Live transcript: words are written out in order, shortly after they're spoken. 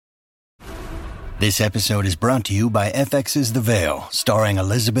This episode is brought to you by FX's The Veil, starring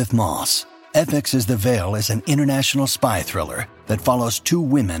Elizabeth Moss. FX's The Veil is an international spy thriller that follows two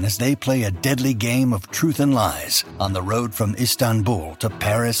women as they play a deadly game of truth and lies on the road from Istanbul to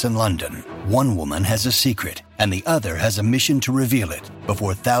Paris and London. One woman has a secret, and the other has a mission to reveal it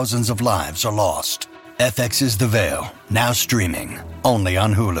before thousands of lives are lost. FX's The Veil, now streaming, only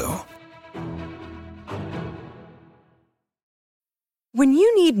on Hulu. When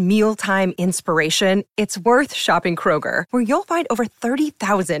you need mealtime inspiration, it's worth shopping Kroger, where you'll find over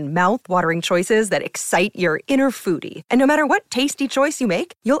 30,000 mouth-watering choices that excite your inner foodie. And no matter what tasty choice you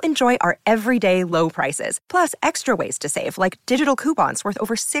make, you'll enjoy our everyday low prices, plus extra ways to save, like digital coupons worth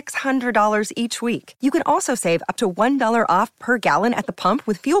over $600 each week. You can also save up to $1 off per gallon at the pump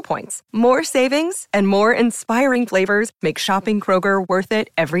with fuel points. More savings and more inspiring flavors make shopping Kroger worth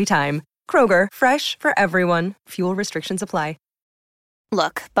it every time. Kroger, fresh for everyone. Fuel restrictions apply.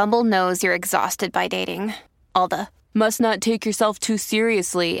 Look, Bumble knows you're exhausted by dating. All the, must not take yourself too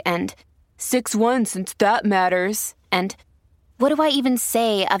seriously, and 6'1" since that matters, and what do I even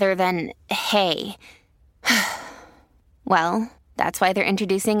say other than, hey? Well, that's why they're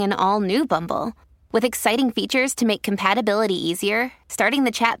introducing an all-new Bumble, with exciting features to make compatibility easier, starting the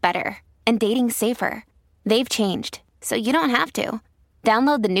chat better, and dating safer. They've changed, so you don't have to.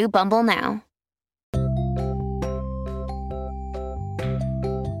 Download the new Bumble now.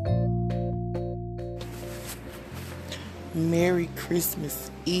 Merry Christmas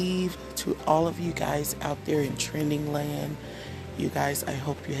Eve to all of you guys out there in trending land. You guys, I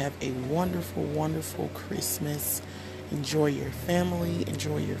hope you have a wonderful, wonderful Christmas. Enjoy your family,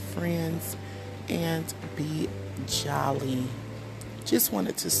 enjoy your friends, and be jolly. Just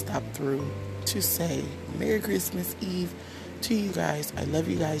wanted to stop through to say Merry Christmas Eve to you guys. I love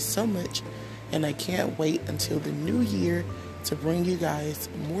you guys so much, and I can't wait until the new year to bring you guys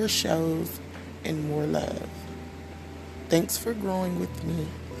more shows and more love. Thanks for growing with me.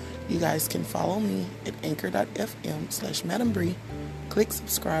 You guys can follow me at anchor.fm/Madam Bree. Click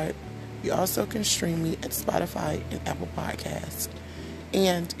subscribe. You also can stream me at Spotify and Apple Podcasts.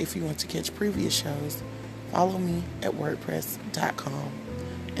 And if you want to catch previous shows, follow me at wordpress.com.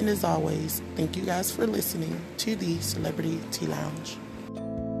 And as always, thank you guys for listening to the Celebrity Tea Lounge.